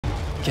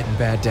Getting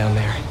bad down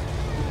there.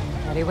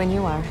 Ready when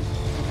you are.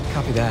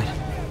 Copy that.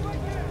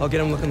 I'll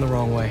get him looking the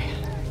wrong way.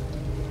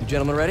 You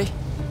gentlemen ready?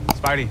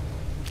 Spidey,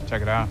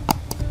 check it out.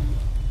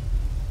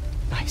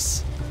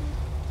 Nice.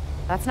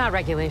 That's not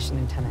regulation,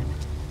 Lieutenant.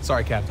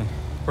 Sorry, Captain.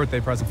 Birthday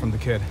present from the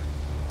kid.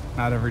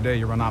 Not every day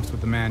you run ops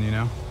with the man, you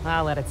know?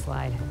 I'll let it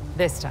slide.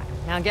 This time.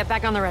 Now get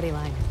back on the ready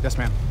line. Yes,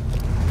 ma'am.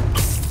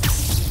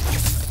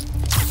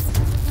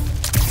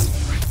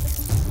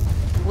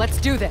 Let's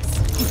do this.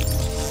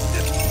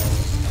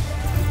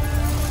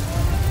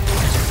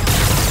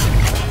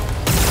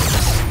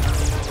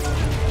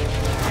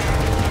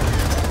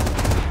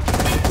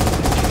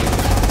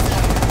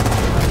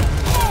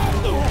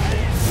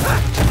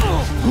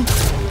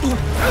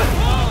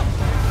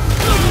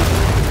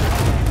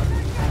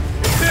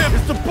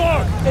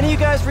 Any of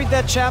you guys read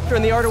that chapter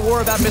in The Art of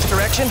War about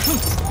misdirection?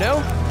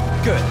 No?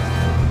 Good.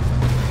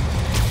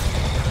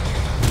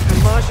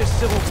 Hamaja's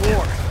Civil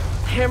War.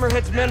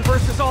 Hammerhead's men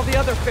versus all the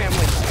other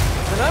families.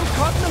 And I'm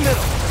caught in the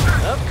middle.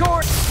 Of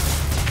course.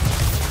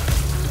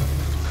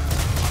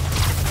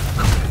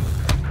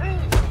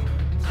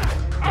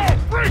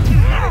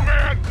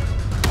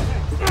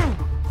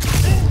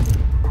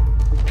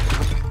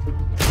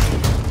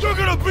 You're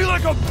gonna be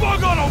like a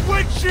bug on a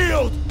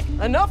windshield!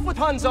 Enough with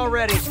Huns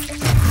already.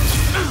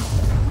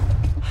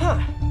 Huh.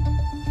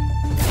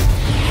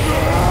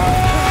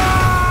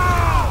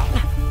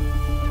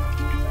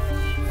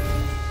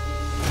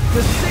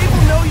 Does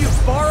Sable know you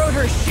borrowed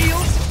her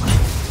shield?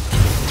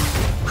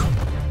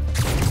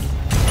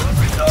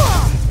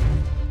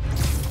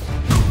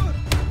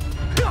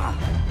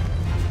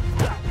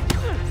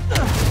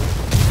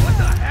 What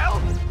the hell?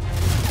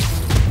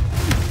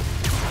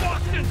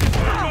 Walked into the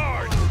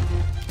guard!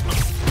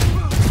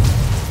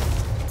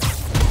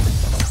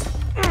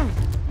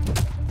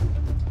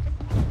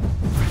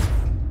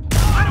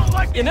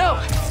 You know,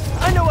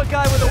 I know a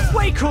guy with a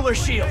way cooler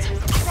shield.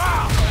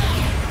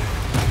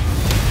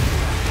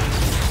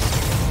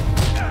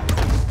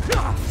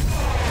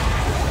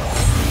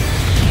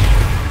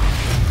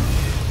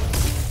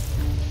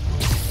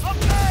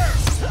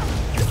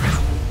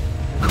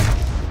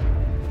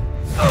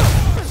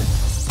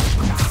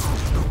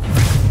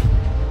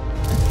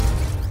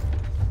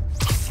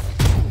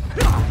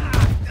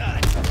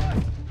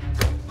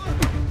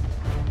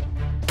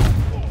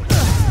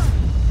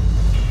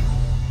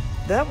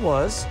 That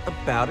was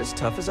about as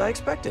tough as I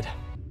expected.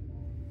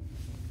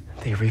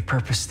 They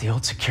repurposed the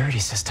old security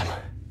system.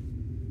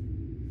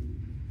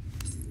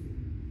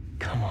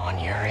 Come on,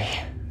 Yuri.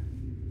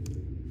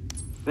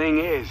 Thing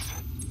is,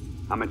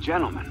 I'm a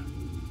gentleman.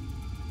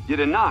 You'd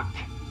have knocked.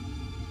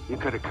 You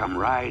could have come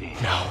right in.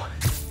 No.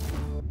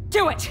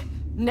 Do it!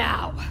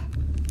 Now!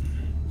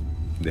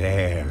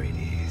 There it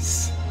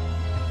is.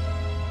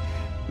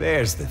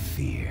 There's the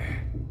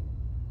fear.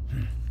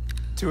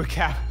 Do it,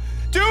 Cap.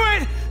 Do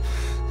it!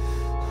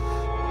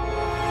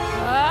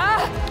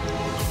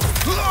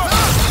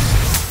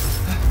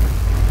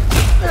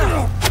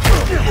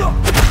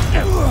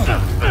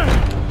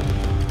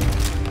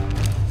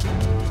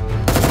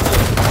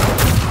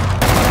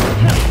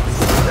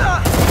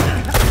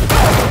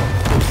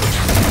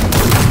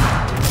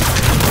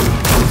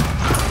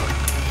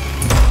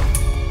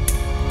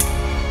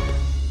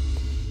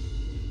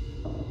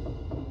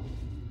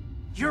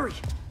 Yuri!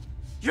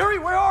 Yuri,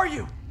 where are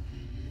you?